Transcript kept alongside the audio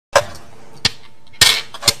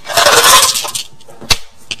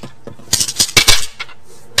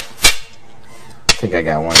think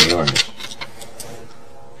I got one of yours.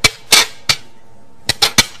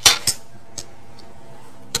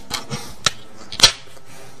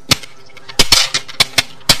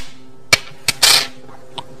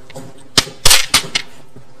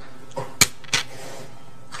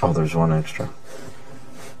 Oh, there's one extra.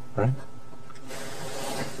 Right?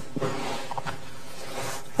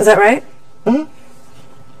 Is that right? Mm-hmm.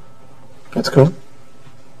 That's cool.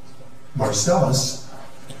 Marcellus,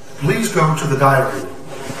 please go to the diary room.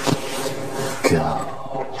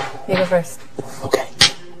 Go. You go first. Okay.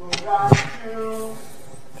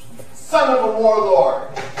 Son of a warlord.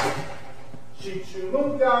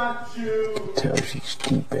 Chichumugachu. Tells you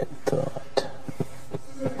stupid thought.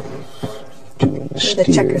 Doing the You're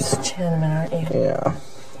the checkers chin man, aren't you? Yeah.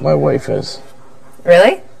 My wife is.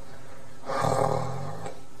 Really?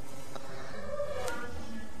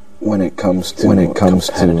 When it comes to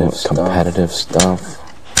competitive stuff,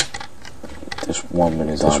 this woman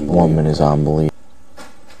is unbelievable.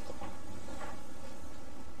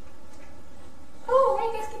 Oh,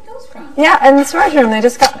 where do you guys get those from? Yeah, in the storage room. They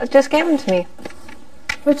just gave them to me.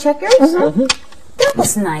 For checkers? Mm-hmm. That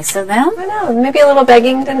was nice of them. I know. Maybe a little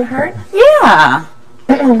begging didn't hurt. Yeah.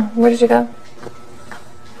 Where did you go?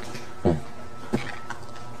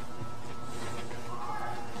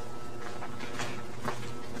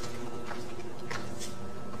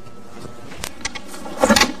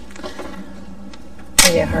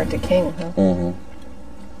 Yeah, hard to king, huh? Mm-hmm.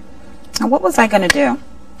 Now, what was I going to do?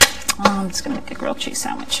 Oh, I'm just going to make a grilled cheese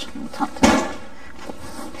sandwich.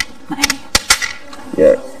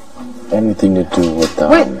 Yeah. Anything to do with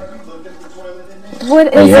What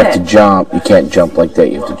is it? you have to jump. You can't jump like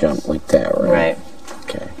that. You have to jump like that, right? Right.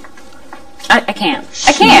 Okay. I can't.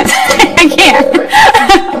 I can't. I can't.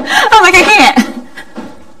 I'm like, I can't.